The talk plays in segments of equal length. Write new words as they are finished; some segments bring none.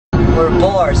we're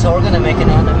bored, so we're gonna make an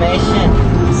animation.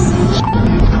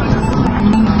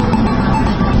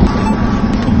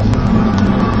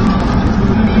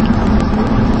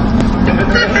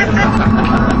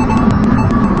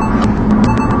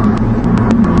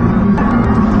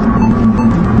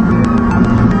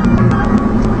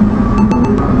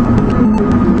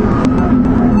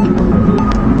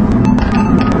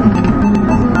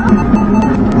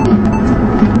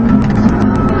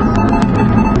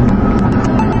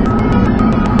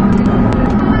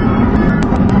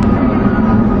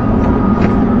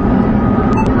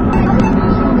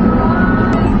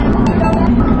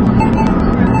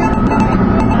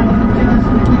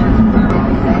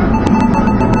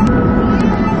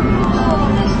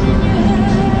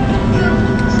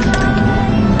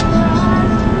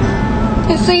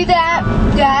 You see that?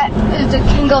 That is the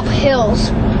king of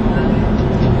hills.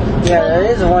 Yeah, that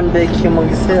is one big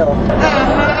humongous hill.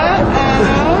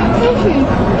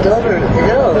 Those are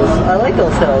hills. I like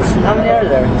those hills. How many are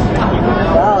there?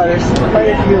 Wow, there's quite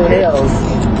a few hills.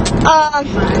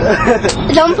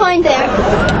 Don't point there.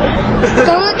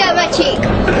 Don't look at my cheek.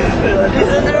 These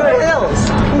are hills.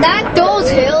 Not those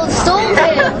hills, those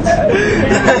hills.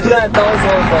 Not those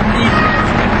hills, but these.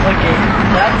 Okay,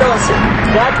 not those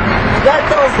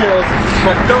hills,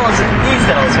 but these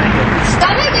hills right here.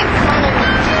 Stop making fun of me.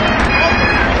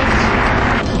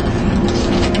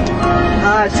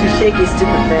 Ah, too shaky,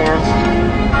 stupid fan.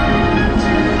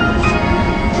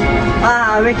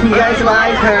 Ah, making you guys'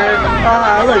 eyes hurt.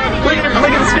 Ah, look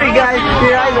at the screen, guys.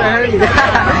 Your eyes are hurting.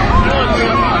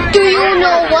 Do you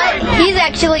know what? He's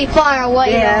actually far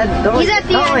away. Yeah, don't He's at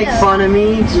the end make fun of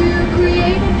me.